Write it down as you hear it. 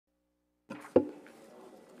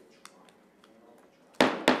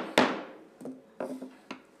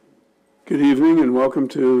Good evening and welcome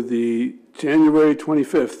to the January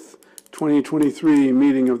 25th, 2023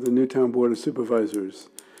 meeting of the Newtown Board of Supervisors.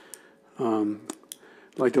 I'd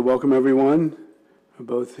like to welcome everyone,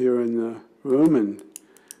 both here in the room and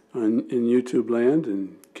in YouTube land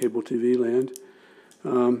and cable TV land.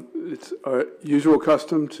 It's our usual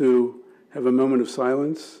custom to have a moment of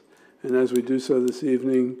silence, and as we do so this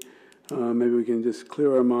evening, maybe we can just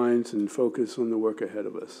clear our minds and focus on the work ahead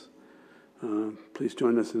of us. Please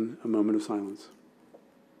join us in a moment of silence.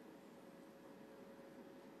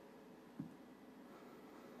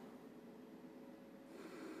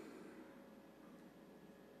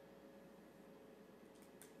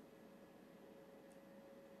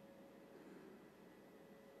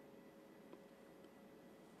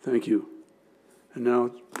 Thank you. And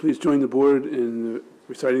now, please join the board in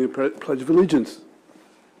reciting the Pledge of Allegiance.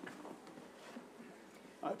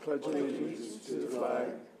 I pledge allegiance to the flag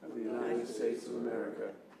of the United States of America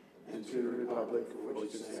and to the republic for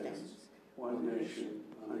which it stands, one nation,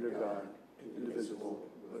 under God, indivisible,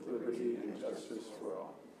 with liberty and justice for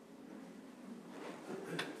all.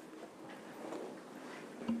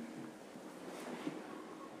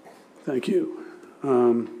 Thank you.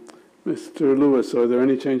 Mr. Lewis, are there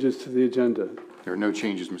any changes to the agenda? There are no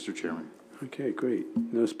changes, Mr. Chairman. Okay, great.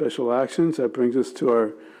 No special actions. That brings us to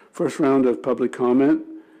our first round of public comment.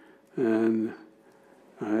 And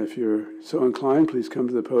if you're so inclined, please come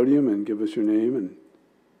to the podium and give us your name and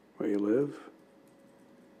where you live.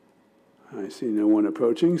 I see no one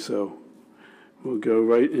approaching, so we'll go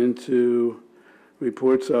right into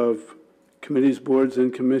reports of committees, boards,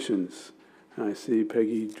 and commissions. I see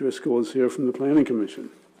Peggy Driscoll is here from the Planning Commission.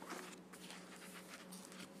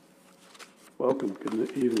 Welcome.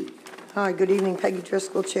 Good evening. Hi, good evening. Peggy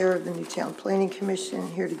Driscoll, Chair of the Newtown Planning Commission,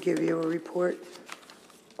 here to give you a report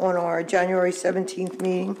on our January 17th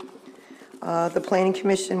meeting. The Planning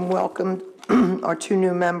Commission welcomed our two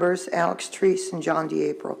new members, Alex Treese and John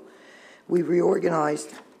DeApril. We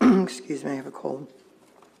reorganized, excuse me, I have a cold,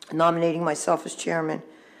 nominating myself as chairman,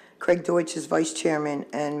 Craig Deutsch as vice chairman,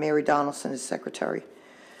 and Mary Donaldson as secretary.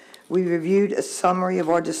 We reviewed a summary of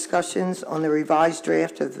our discussions on the revised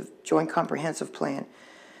draft of the Joint Comprehensive Plan.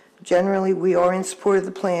 Generally, we are in support of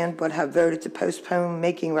the plan, but have voted to postpone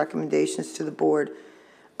making recommendations to the board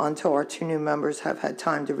until our two new members have had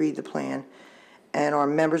time to read the plan and our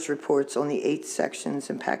members' reports on the 8 sections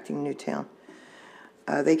impacting Newtown.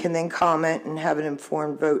 They can then comment and have an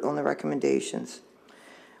informed vote on the recommendations.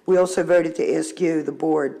 We also voted to ask you, the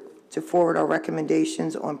board, to forward our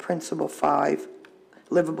recommendations on Principle 5,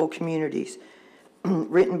 Livable Communities,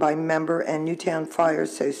 written by member and Newtown Fire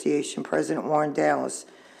Association President Warren Dallas,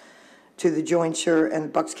 to the Jointure and the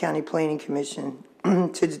Bucks County Planning Commission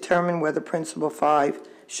to determine whether Principle 5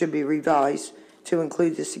 should be revised to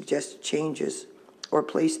include the suggested changes or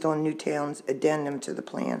placed on Newtown's addendum to the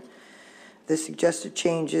plan. The suggested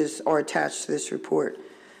changes are attached to this report,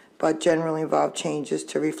 but generally involve changes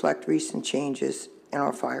to reflect recent changes in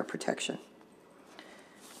our fire protection.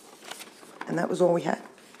 And that was all we had.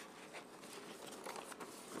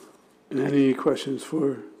 Any questions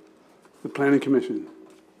for the Planning Commission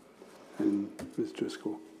and Ms.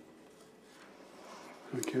 Driscoll?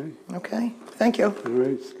 Okay. Okay, thank you. All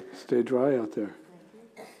right, stay dry out there.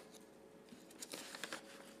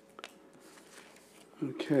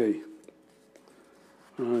 Okay.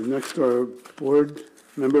 Next are board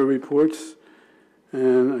member reports.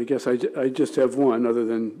 And I guess I just have one, other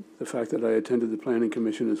than the fact that I attended the Planning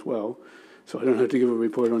Commission as well, so I don't have to give a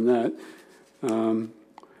report on that.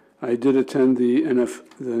 I did attend the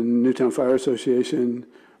Newtown Fire Association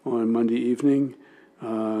on Monday evening.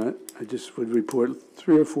 I just would report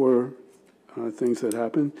 3 or 4 things that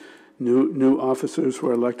happened. New officers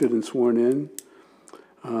were elected and sworn in.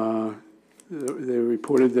 They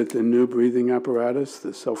reported that the new breathing apparatus,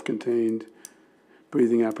 the self-contained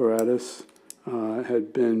breathing apparatus,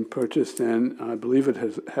 had been purchased, and I believe it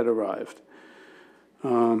had arrived.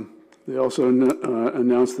 They also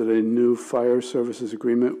announced that a new fire services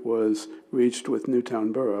agreement was reached with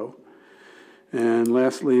Newtown Borough. And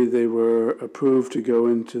lastly, they were approved to go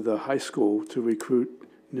into the high school to recruit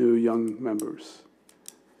new young members.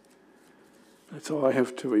 That's all I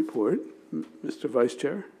have to report. Mr. Vice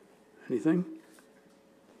Chair, anything?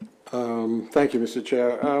 Thank you, Mr.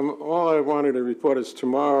 Chair. All I wanted to report is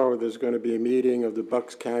tomorrow there's going to be a meeting of the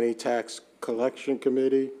Bucks County Tax Collection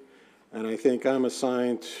Committee, and I think I'm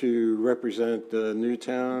assigned to represent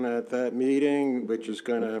Newtown at that meeting, which is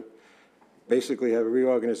going to basically have a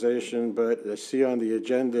reorganization. But I see on the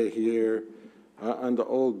agenda here, under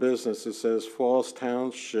old business, it says Falls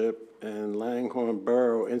Township and Langhorne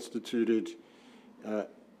Borough instituted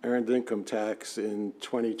earned income tax in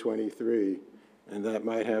 2023, and that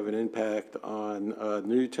might have an impact on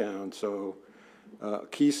Newtown. So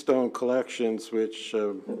Keystone Collections, which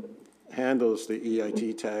handles the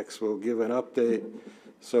EIT tax, will give an update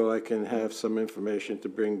so I can have some information to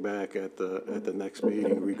bring back at the next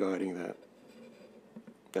meeting regarding that.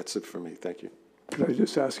 That's it for me. Thank you. Could I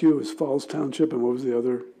just ask you, it was Falls Township, and what was the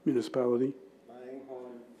other municipality?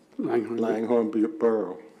 Langhorne. Langhorne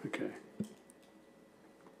Borough. Okay.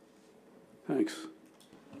 Thanks.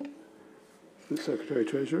 The Secretary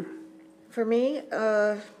Treasurer? For me,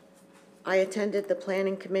 I attended the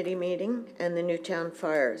Planning Committee meeting and the Newtown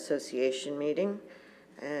Fire Association meeting,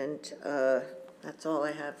 and that's all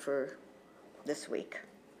I have for this week.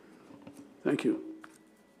 Thank you.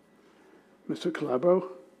 Mr. Calabro?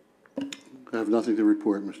 I have nothing to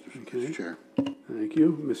report, Mr. Chair. Thank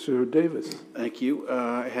you. Mr. Davis? Thank you.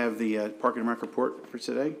 I have the Park and Rec report for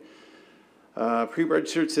today.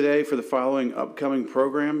 Pre-registered today for the following upcoming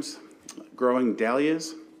programs: Growing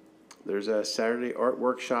Dahlias. There's a Saturday art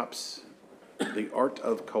workshops, The Art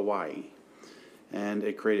of Kauai, and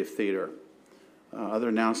a creative theater. Other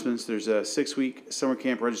announcements: there's a 6-week summer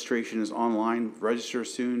camp registration is online. Register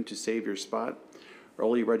soon to save your spot.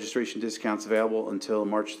 Early registration discounts available until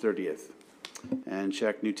March 30th. And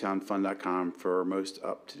check newtownfund.com for most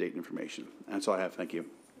up-to-date information. That's all I have. Thank you.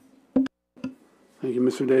 Thank you,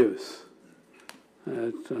 Mr. Davis.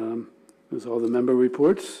 That is all the member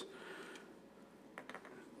reports.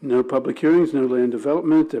 No public hearings, no land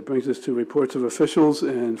development. That brings us to reports of officials,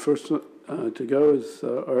 and first to go is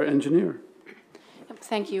our engineer.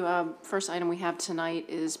 Thank you. First item we have tonight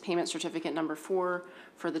is payment certificate number 4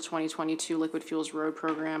 for the 2022 Liquid Fuels Road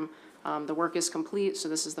Program. The work is complete, so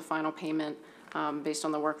this is the final payment. Based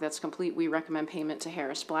on the work that's complete, we recommend payment to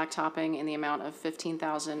Harris Blacktopping in the amount of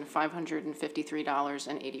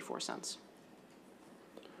 $15,553.84.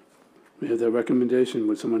 We have that recommendation.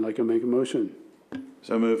 Would someone like to make a motion?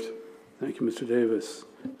 So moved. Thank you, Mr. Davis.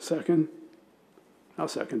 Second? I'll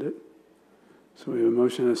second it. So we have a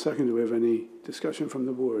motion and a second. Do we have any discussion from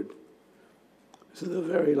the board? This is the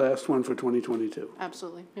very last one for 2022.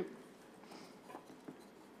 Absolutely. Yep.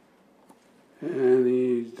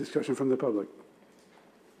 Any discussion from the public?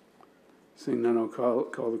 Seeing none, I'll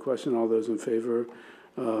call the question. All those in favor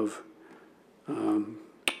of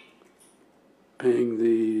paying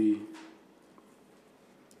the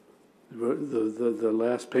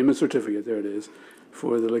last payment certificate, there it is,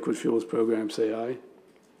 for the liquid fuels program, say aye.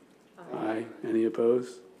 Aye. Any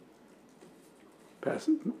opposed?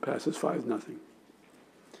 Passes 5-0.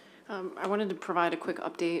 I wanted to provide a quick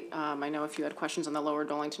update. I know if you had questions on the Lower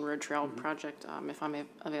Dolington Road Trail project, if I'm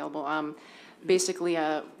available. Basically,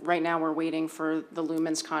 right now we're waiting for the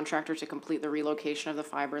Lumens contractor to complete the relocation of the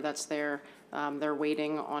fiber that's there. They're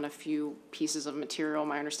waiting on a few pieces of material.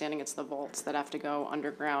 My understanding it's the vaults that have to go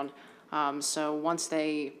underground. So once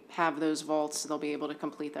they have those vaults, they'll be able to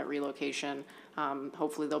complete that relocation.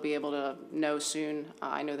 Hopefully they'll be able to know soon.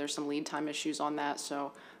 I know there's some lead time issues on that,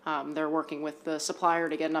 so they're working with the supplier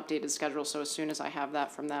to get an updated schedule. So as soon as I have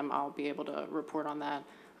that from them, I'll be able to report on that.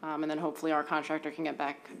 And then hopefully our contractor can get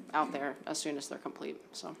back out there as soon as they're complete.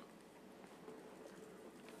 So.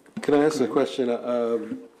 Can I ask a question?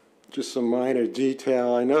 Just some minor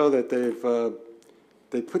detail. I know that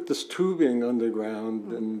they put this tubing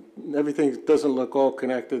underground, and everything doesn't look all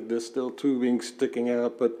connected. There's still tubing sticking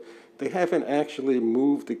out, but they haven't actually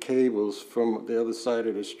moved the cables from the other side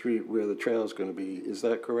of the street where the trail is going to be. Is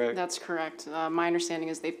that correct? That's correct. My understanding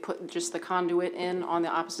is they put just the conduit in on the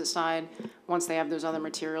opposite side. Once they have those other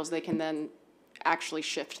materials, they can then actually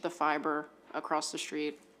shift the fiber across the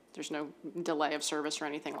street. There's no delay of service or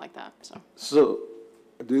anything like that. So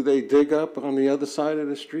do they dig up on the other side of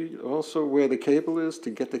the street also where the cable is to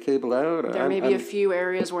get the cable out? There may be a few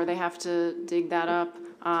areas where they have to dig that up.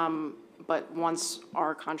 But once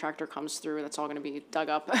our contractor comes through, that's all going to be dug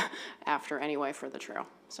up after anyway for the trail.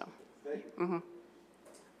 So.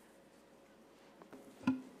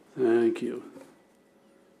 Thank you.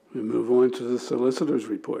 We move on to the solicitor's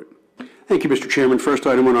report. Thank you, Mr. Chairman. First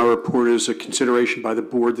item on our report is a consideration by the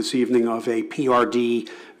board this evening of a PRD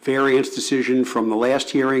variance decision from the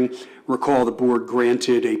last hearing. Recall the board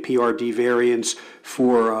granted a PRD variance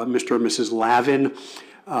for Mr. and Mrs. Lavin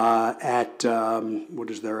at, what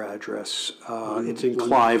is their address? It's in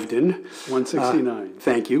Cliveden. 169.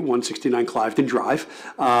 Thank you, 169 Cliveden Drive,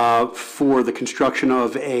 for the construction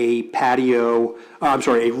of a patio,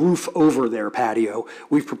 a roof over their patio.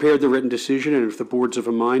 We've prepared the written decision, and if the board's of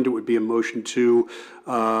a mind, it would be a motion to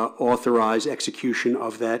authorize execution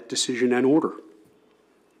of that decision and order.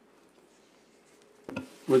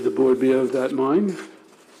 Would the board be of that mind?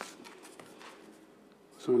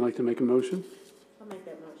 Someone like to make a motion? I'll make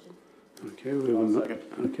that motion. Okay, we have a, Second.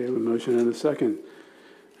 okay, we have a motion and a second.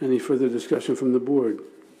 Any further discussion from the board?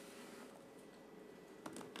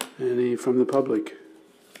 Any from the public?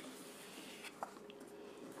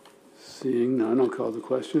 Seeing none, I'll call the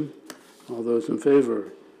question. All those in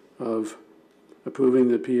favor of approving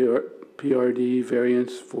the PRD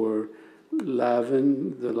variance for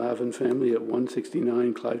Lavin, the Lavin family at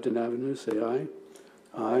 169 Cliveden Avenue, say aye.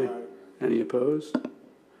 Aye. Any opposed?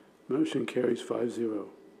 Motion carries 5-0.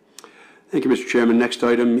 Thank you, Mr. Chairman. Next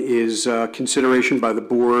item is consideration by the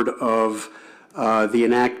board of the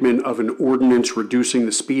enactment of an ordinance reducing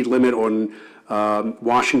the speed limit on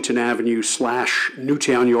Washington Avenue /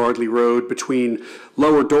 Newtown Yardley Road between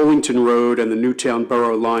Lower Dolington Road and the Newtown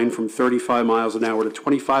Borough line from 35 miles an hour to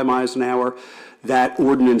 25 miles an hour. That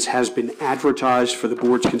ordinance has been advertised for the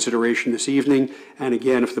board's consideration this evening. And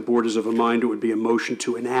again, if the board is of a mind, it would be a motion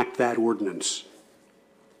to enact that ordinance.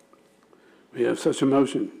 We have such a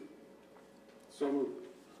motion. So moved.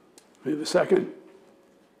 We have a second.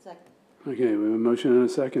 Second. Okay, we have a motion and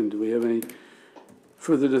a second. Do we have any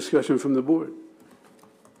further discussion from the board?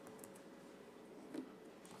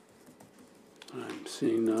 I'm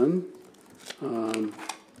seeing none.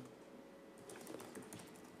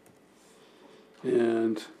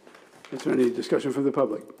 And is there any discussion from the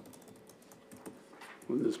public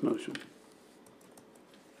on this motion?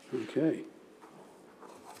 Okay.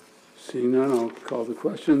 Seeing none, I'll call the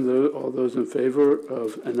question. All those in favor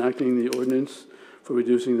of enacting the ordinance for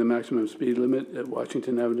reducing the maximum speed limit at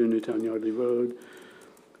Washington Avenue, Newtown Yardley Road,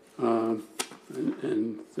 and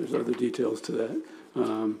there's other details to that.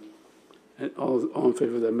 And all in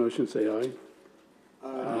favor of that motion, say aye.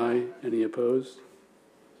 Aye. Any opposed?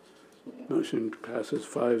 Motion passes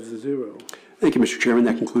 5-0. Thank you, Mr. Chairman.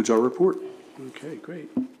 That concludes our report. Okay, great.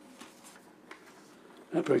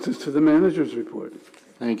 That brings us to the manager's report.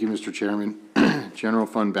 Thank you, Mr. Chairman. General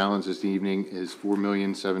fund balance this evening is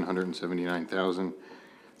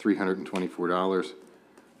 $4,779,324.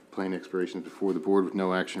 Plan expirations before the board with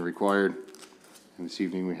no action required. And this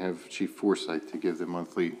evening we have Chief Forsythe to give the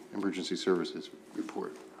monthly emergency services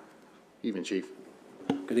report. Evening, Chief.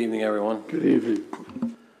 Good evening, everyone. Good evening.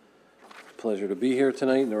 Pleasure to be here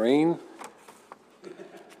tonight in the rain.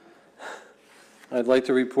 I'd like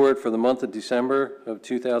to report for the month of December of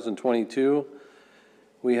 2022,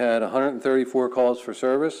 we had 134 calls for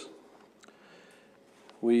service.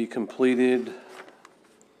 We completed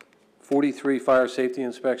 43 fire safety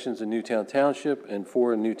inspections in Newtown Township and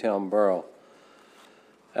 4 in Newtown Borough.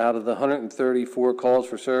 Out of the 134 calls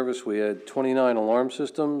for service, we had 29 alarm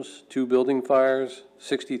systems, 2 building fires,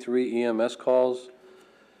 63 EMS calls,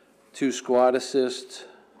 2 squad assist,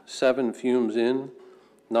 7 fumes in,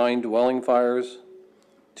 9 dwelling fires,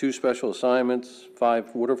 2 special assignments,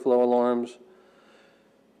 5 water flow alarms,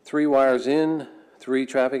 3 wires in, 3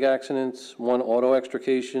 traffic accidents, 1 auto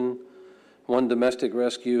extrication, 1 domestic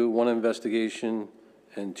rescue, 1 investigation,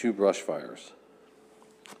 and 2 brush fires.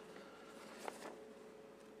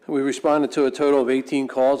 We responded to a total of 18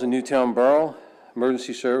 calls in Newtown Borough.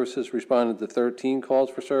 Emergency Services responded to 13 calls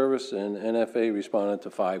for service, and NFA responded to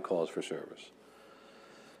 5 calls for service.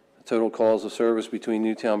 The total calls of service between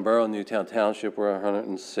Newtown Borough and Newtown Township were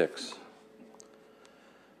 106.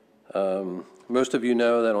 Most of you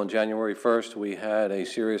know that on January 1st, we had a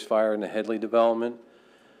serious fire in the Headley development.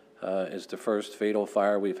 It's the first fatal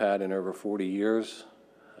fire we've had in over 40 years.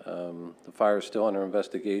 The fire is still under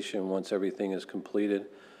investigation. Once everything is completed,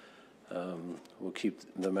 we'll keep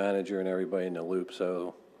the manager and everybody in the loop.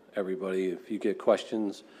 So everybody, if you get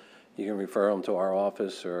questions, you can refer them to our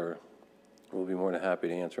office, or we'll be more than happy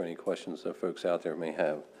to answer any questions that folks out there may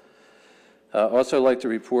have. Also like to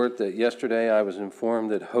report that yesterday I was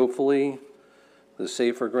informed that hopefully the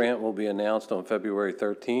SAFER grant will be announced on February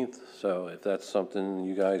 13th. So if that's something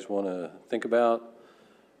you guys want to think about,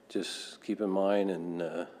 just keep in mind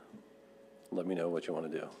and let me know what you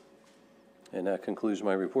want to do. And that concludes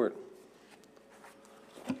my report.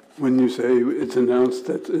 When you say it's announced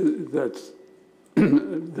that that's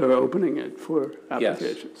they're opening it for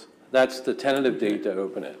applications. Yes, that's the tentative date to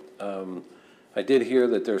open it. I did hear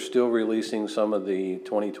that they're still releasing some of the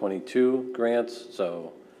 2022 grants,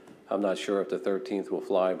 so I'm not sure if the 13th will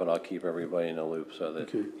fly, but I'll keep everybody in the loop so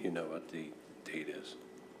that you know what the date is.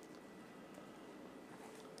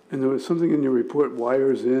 And there was something in your report,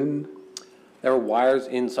 wires in? There are wires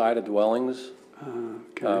inside of dwellings.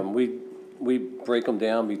 Okay. We break them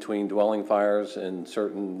down between dwelling fires and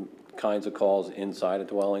certain kinds of calls inside of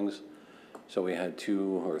dwellings. So we had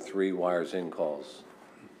 2 or 3 wires in calls.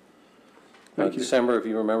 Thank you. December, if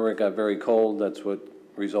you remember, it got very cold. That's what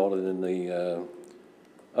resulted in the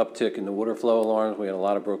uptick in the water flow alarms. We had a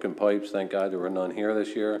lot of broken pipes. Thank God there were none here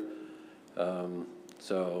this year.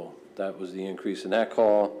 So that was the increase in that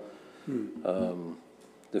call.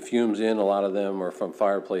 The fumes a lot of them are from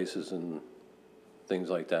fireplaces and things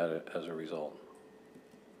like that as a result.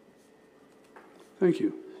 Thank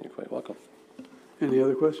you. You're quite welcome. Any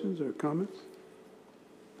other questions or comments?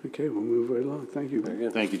 Okay, we'll move right along. Thank you. Very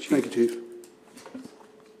good. Thank you, Chief. Thank you, Chief.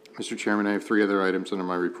 Mr. Chairman, I have 3 other items under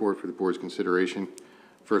my report for the board's consideration.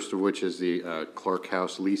 First of which is the Clark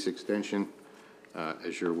House lease extension.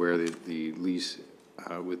 As you're aware, the lease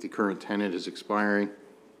with the current tenant is expiring.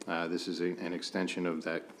 This is an extension of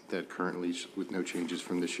that current lease with no changes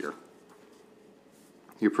from this year.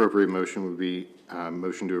 The appropriate motion would be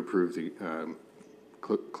motion to approve the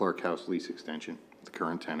Clark House lease extension with the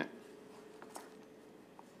current tenant.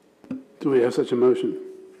 Do we have such a motion?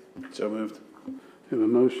 So moved. We have a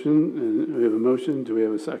motion, and we have a motion. Do we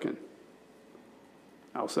have a second?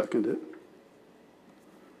 I'll second it.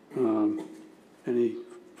 Any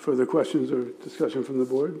further questions or discussion from the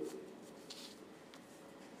board?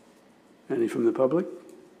 Any from the public?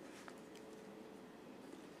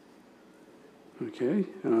 Okay,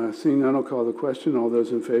 seeing none, I'll call the question. All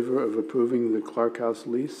those in favor of approving the Clark House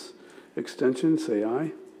lease extension, say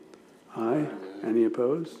aye. Aye. Any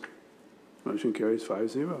opposed? Motion carries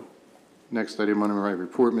 5-0. Next item on my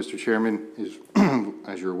report, Mr. Chairman, is,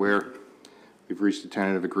 as you're aware, we've reached a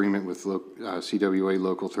tentative agreement with CWA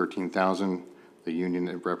Local 13,000, the union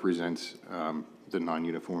that represents the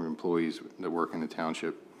non-uniform employees that work in the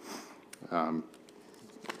township. Some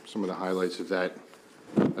of the highlights of that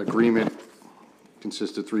agreement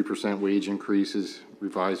consist of 3% wage increases,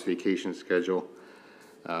 revised vacation schedule,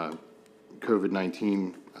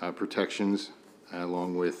 COVID-19 protections,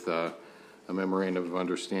 along with a memorandum of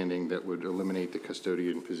understanding that would eliminate the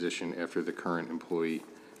custodian position after the current employee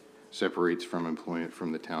separates from employment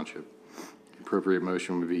from the township. The appropriate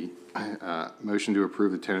motion would be motion to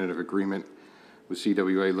approve the tentative agreement with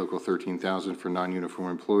CWA Local 13,000 for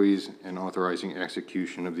non-uniform employees and authorizing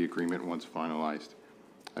execution of the agreement once finalized.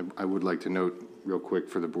 I would like to note real quick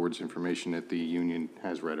for the board's information that the union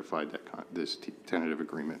has ratified this tentative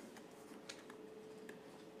agreement.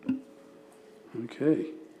 Okay.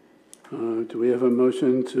 Do we have a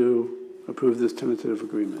motion to approve this tentative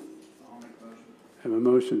agreement? I'll make a motion. Have a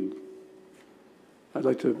motion. I'd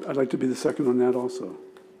like to be the second on that also.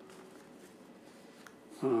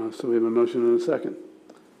 So we have a motion and a second.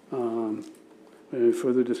 Any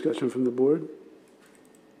further discussion from the board?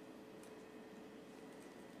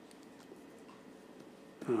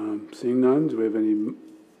 Seeing none, do we have any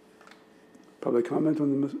public comment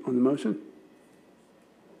on the motion?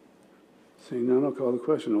 Seeing none, I'll call the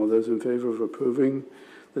question. All those in favor of approving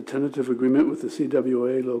the tentative agreement with the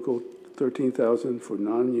CWA Local 13,000 for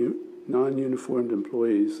non-uniformed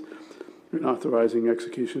employees and authorizing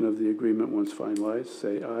execution of the agreement once finalized,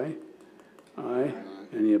 say aye. Aye.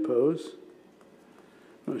 Any opposed?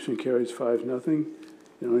 Motion carries 5-0.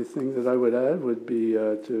 The only thing that I would add would be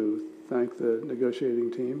to thank the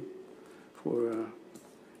negotiating team for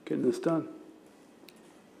getting this done.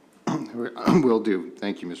 Will do.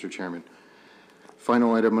 Thank you, Mr. Chairman.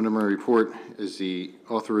 Final item under my report is the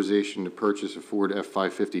authorization to purchase a Ford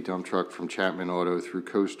F-550 dump truck from Chapman Auto through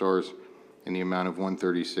CoStars in the amount of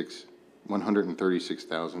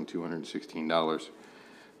 $136,216.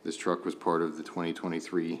 This truck was part of the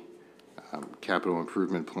 2023 capital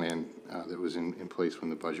improvement plan that was in place when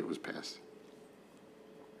the budget was passed.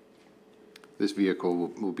 This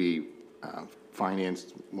vehicle will be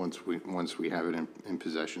financed once we have it in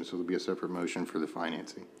possession, so there'll be a separate motion for the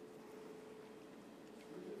financing.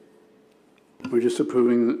 We're just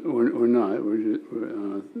approving or not.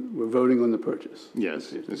 We're voting on the purchase.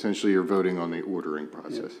 Yes, essentially you're voting on the ordering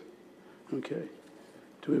process. Yeah. Okay.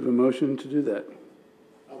 Do we have a motion to do that?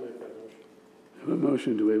 I'll make that motion. We have a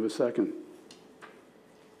motion. Do we have a second?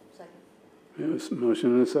 Second. We have a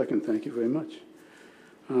motion and a second. Thank you very much.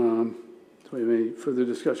 Do we have any further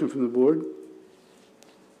discussion from the board?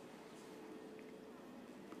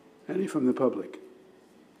 Any from the public?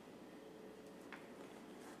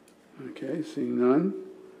 Okay, seeing none,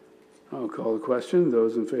 I'll call the question.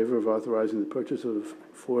 Those in favor of authorizing the purchase of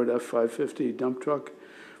Ford F-550 dump truck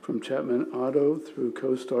from Chapman Auto through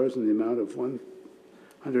CoStars in the amount of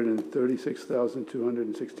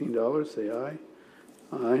 $136,216, say aye.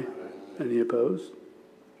 Aye. Any opposed?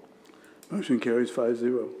 Motion carries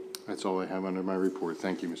 5-0. That's all I have under my report.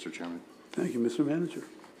 Thank you, Mr. Chairman. Thank you, Mr. Manager.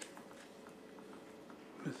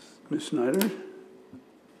 Ms. Snyder,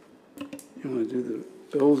 you want to do the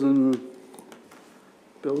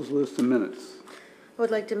bills list and minutes? I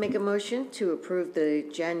would like to make a motion to approve the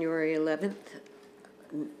January 11th,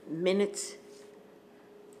 minutes.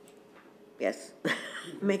 Yes.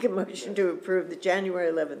 Make a motion to approve the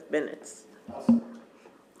January 11th minutes. Okay,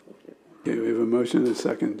 we have a motion and a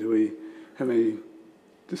second. Do we have any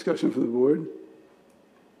discussion from the board?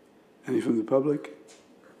 Any from the public?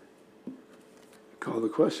 Call the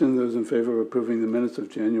question. Those in favor of approving the minutes of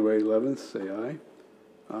January 11th, say aye.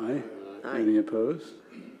 Aye. Aye. Any opposed?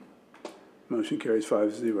 Motion carries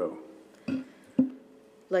 5-0. I'd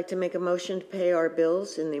like to make a motion to pay our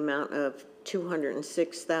bills in the amount of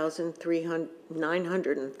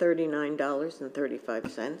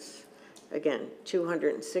 $206,939.35. Again,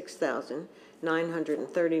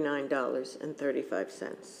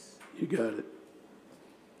 $206,939.35. You got it.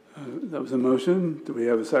 That was a motion. Do we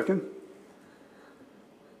have a second?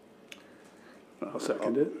 I'll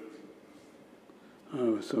second it.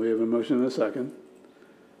 So we have a motion and a second.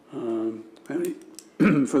 Any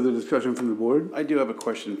further discussion from the board? I do have a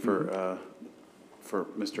question for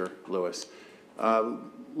Mr. Lewis.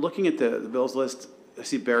 Looking at the bills list, I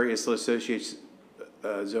see various associates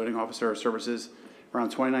zoning officer services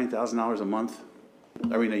around $29,000 a month.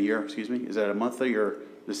 I mean, a year, excuse me. Is that a monthly or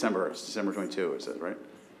December? It's December 22, is that right?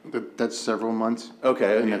 That's several months.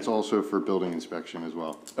 Okay. And that's also for building inspection as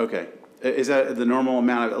well. Okay. Is that the normal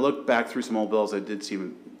amount? I looked back through some old bills. It did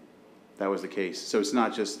seem that was the case. So it's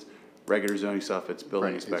not just regular zoning stuff. It's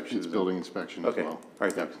building Right, inspections. It's building inspection as Okay. well. All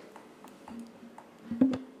right. Thanks.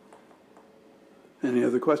 Any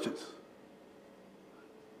other questions?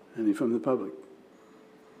 Any from the public?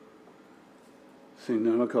 Seeing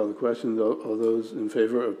none, I'll call the question. All those in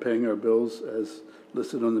favor of paying our bills as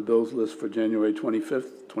listed on the bills list for January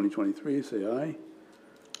 25th, 2023, say aye.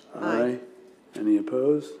 Aye. Any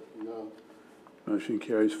opposed? No. Motion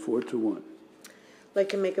carries 4-1. I'd like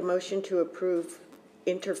to make a motion to approve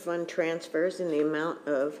interfund transfers in the amount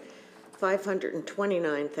of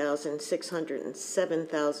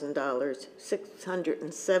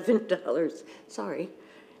 $607,000, sorry,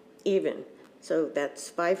 even. So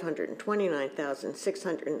that's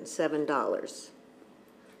 $529,607.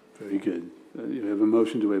 Very good. You have a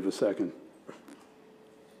motion. Do we have a second?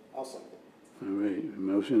 I'll second. All right, a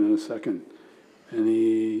motion and a second.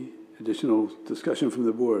 Any additional discussion from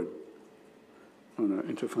the board on our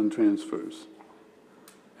interfund transfers?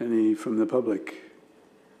 Any from the public?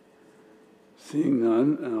 Seeing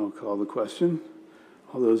none, I'll call the question.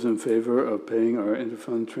 All those in favor of paying our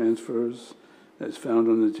interfund transfers as found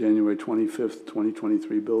on the January 25th,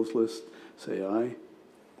 2023 bills list, say aye.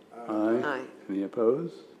 Aye. Aye. Any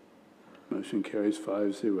opposed? Motion carries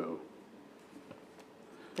 5-0.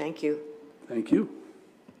 Thank you. Thank you.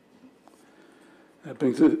 That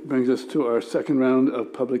brings us to our second round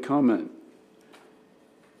of public comment.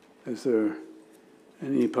 Is there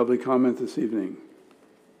any public comment this evening?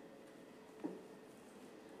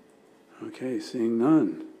 Okay, seeing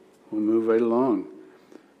none, we'll move right along.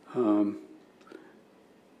 I'm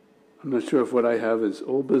not sure if what I have is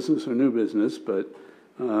old business or new business, but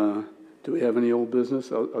do we have any old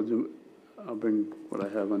business? I'll bring what I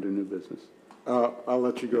have under new business. I'll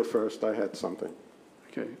let you go first. I had something.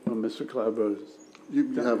 Okay, well, Mr. Calabro,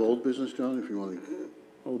 You have old business, John, if you want to.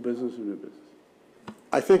 old business or new business?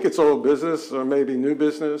 I think it's old business or maybe new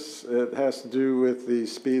business. It has to do with the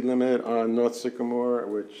speed limit on North Sycamore,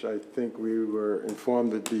 which I think we were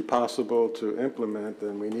informed would be possible to implement,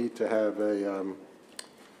 and we need to have an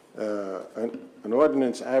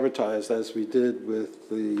ordinance advertised as we did with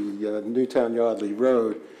the Newtown Yardley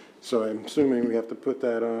Road. So I'm assuming we have to put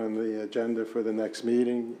that on the agenda for the next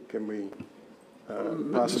meeting. Can we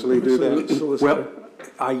possibly do that? Well,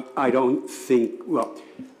 I don't think, well,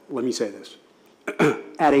 let me say this.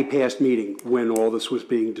 At a past meeting, when all this was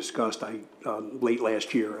being discussed, late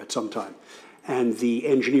last year at some time, and the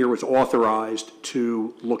engineer was authorized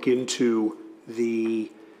to look into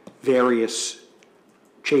the various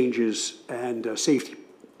changes and safety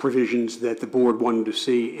provisions that the board wanted to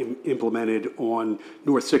see implemented on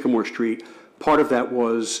North Sycamore Street. Part of that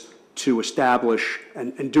was to establish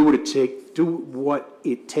and do what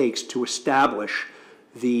it takes to establish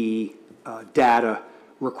the data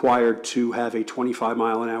required to have a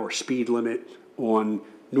 25-mile-an-hour speed limit on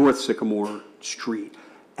North Sycamore Street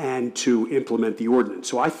and to implement the ordinance.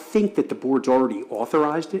 So I think that the board's already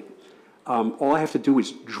authorized it. All I have to do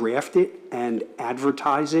is draft it and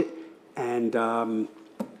advertise it, and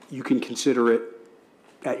you can consider it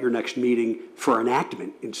at your next meeting for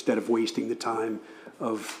enactment instead of wasting the time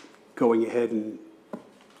of going ahead and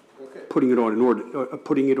putting it on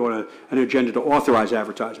an agenda to authorize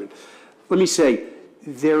advertisement. Let me say,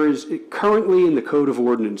 there is currently in the Code of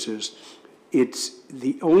Ordinances, it's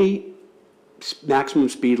the only maximum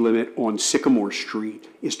speed limit on Sycamore Street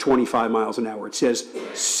is 25 miles an hour. It says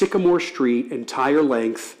Sycamore Street, entire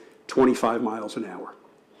length, 25 miles an hour.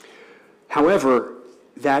 However,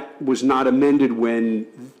 that was not amended when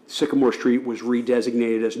Sycamore Street was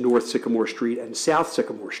redesignated as North Sycamore Street and South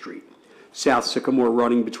Sycamore Street. South Sycamore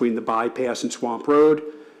running between the bypass and Swamp Road,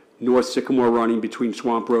 North Sycamore running between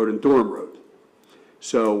Swamp Road and Durham Road.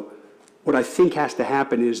 So what I think has to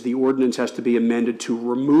happen is the ordinance has to be amended to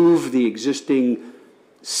remove the existing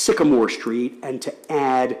Sycamore Street and to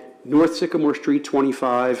add North Sycamore Street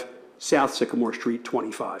 25, South Sycamore Street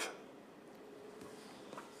 25.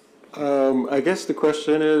 I guess the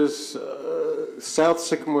question is, South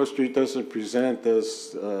Sycamore Street doesn't present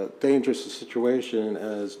as dangerous a situation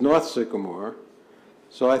as North Sycamore.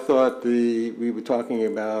 So I thought we were talking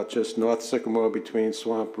about just North Sycamore between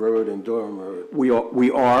Swamp Road and Durham Road.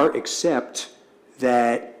 We are, except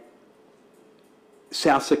that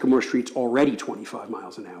South Sycamore Street's already 25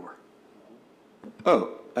 miles an hour.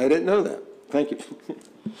 Oh, I didn't know that. Thank you.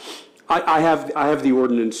 I have the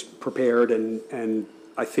ordinance prepared, and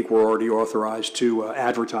I think we're already authorized to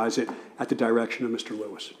advertise it at the direction of Mr.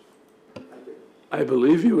 Lewis. I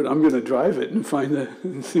believe you, and I'm going to drive it and find the,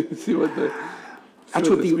 see what the, That's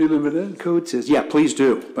what the speed limit is. code says. Yeah, please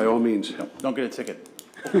do, by all means. Don't get a ticket.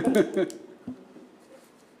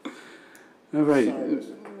 All right.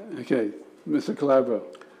 Okay, Mr. Calabro,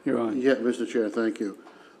 you're on. Yeah, Mr. Chair, thank you.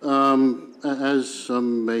 As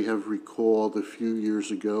some may have recalled, a few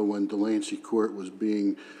years ago when Delancey Court was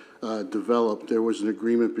being developed, there was an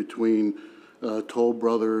agreement between Toll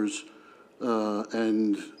Brothers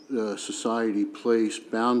and Society Place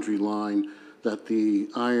boundary line that the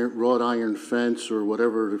wrought iron fence, or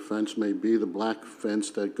whatever the fence may be, the black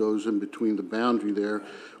fence that goes in between the boundary there,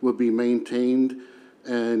 would be maintained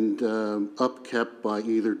and upkept by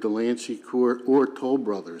either Delancey Court or Toll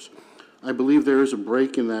Brothers. I believe there is a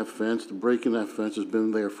break in that fence. The break in that fence has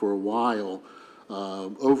been there for a while,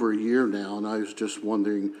 over a year now, and I was just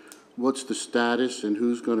wondering what's the status and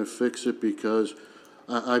who's going to fix it, because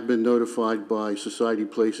I've been notified by Society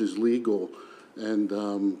Places Legal, and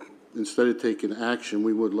instead of taking action,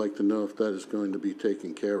 we would like to know if that is going to be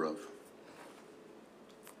taken care of.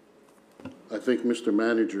 I think Mr.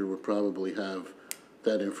 Manager would probably have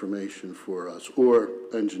that information for us, or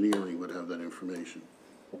engineering would have that information.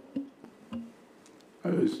 I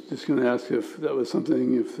was just going to ask if that was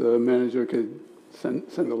something, if the manager could send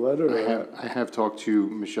a letter. I have talked to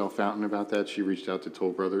Michelle Fountain about that. She reached out to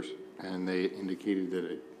Toll Brothers, and they indicated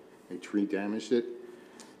that a tree damaged it.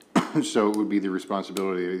 So it would be the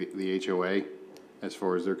responsibility of the HOA, as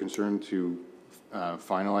far as they're concerned, to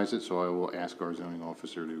finalize it. So I will ask our zoning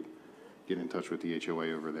officer to get in touch with the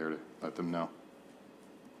HOA over there to let them know.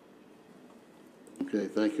 Okay,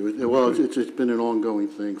 thank you. Well, it's been an ongoing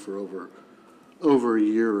thing for over a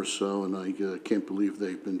year or so, and I can't believe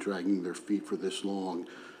they've been dragging their feet for this long.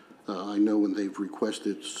 I know when they've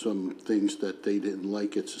requested some things that they didn't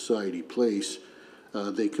like at Society Place,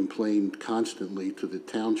 they complained constantly to the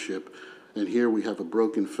township, and here we have a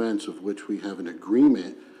broken fence of which we have an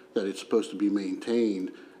agreement that it's supposed to be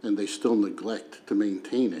maintained, and they still neglect to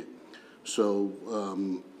maintain it. So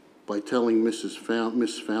by telling Miss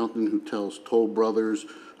Fountain, who tells Toll Brothers,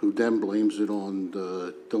 who then blames it on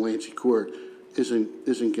the Delancey Court,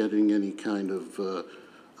 isn't getting any kind of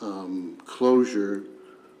closure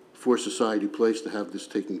for Society Place to have this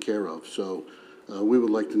taken care of. So we would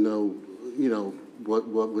like to know, you know,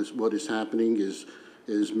 what is happening. Is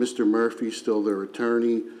Mr. Murphy still their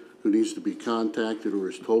attorney who needs to be contacted, or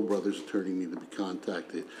is Toll Brothers' attorney need to be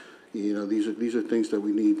contacted? You know, these are things that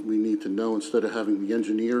we need to know, instead of having the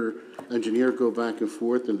engineer go back and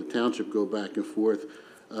forth and the township go back and forth.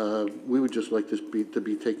 We would just like this to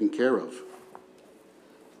be taken care of.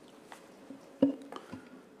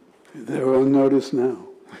 They're on notice now.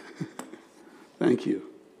 Thank you.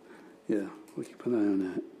 Yeah, we'll keep an eye on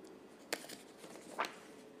that.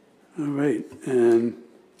 All right, and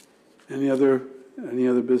any other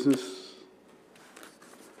business?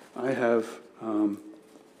 I have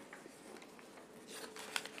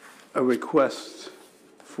a request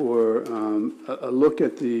for a look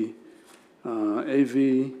at the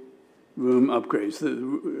AV room upgrades.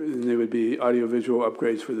 And they would be audiovisual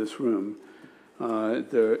upgrades for this room.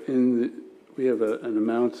 We have an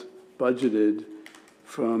amount budgeted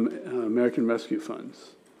from American Rescue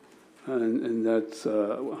Funds, and that's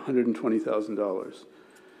 $120,000.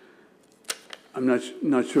 I'm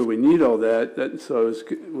not sure we need all that. So I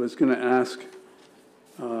was going to ask,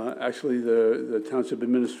 actually, the township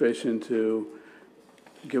administration to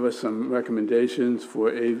give us some recommendations for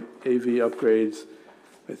AV upgrades.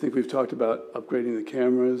 I think we've talked about upgrading the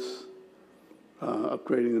cameras.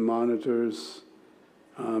 upgrading the monitors,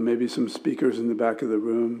 maybe some speakers in the back of the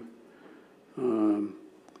room, and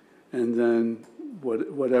then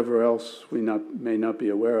whatever else we may not be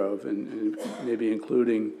aware of, and maybe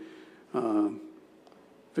including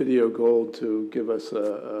Video Gold to give us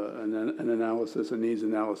an analysis, a needs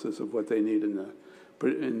analysis of what they need in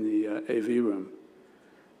the AV room.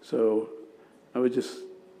 So I would just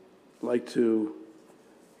like to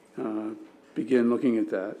begin looking at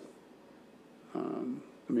that.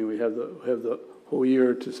 I mean, we have the whole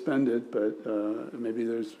year to spend it, but maybe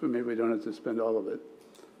we don't have to spend all of it.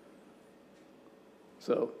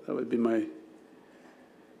 So that would be my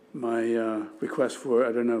request for,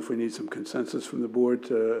 I don't know if we need some consensus from the board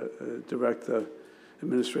to direct the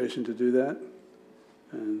administration to do that.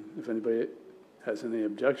 And if anybody has any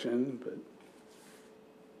objection, but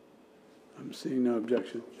I'm seeing no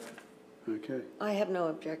objection. Okay. I have no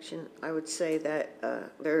objection. I would say that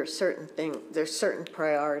there's certain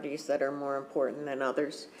priorities that are more important than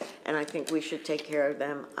others, and I think we should take care of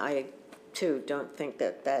them. I, too, don't think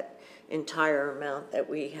that entire amount that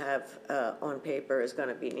we have on paper is going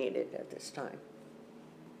to be needed at this time.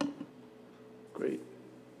 Great.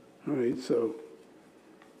 All right, so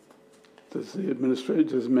does the administrator,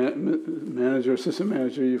 does manager, assistant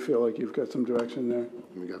manager, you feel like you've got some direction there?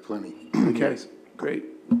 We got plenty. Okay, great.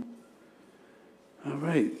 All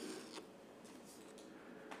right.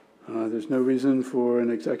 There's no reason for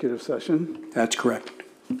an executive session. That's correct.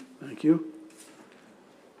 Thank you.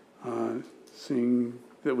 Seeing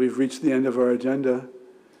that we've reached the end of our agenda,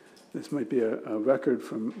 this might be a record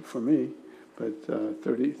for me, but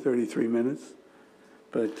 33 minutes.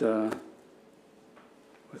 But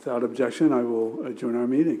without objection, I will adjourn our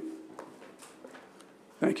meeting.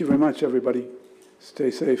 Thank you very much, everybody.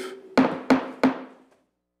 Stay safe.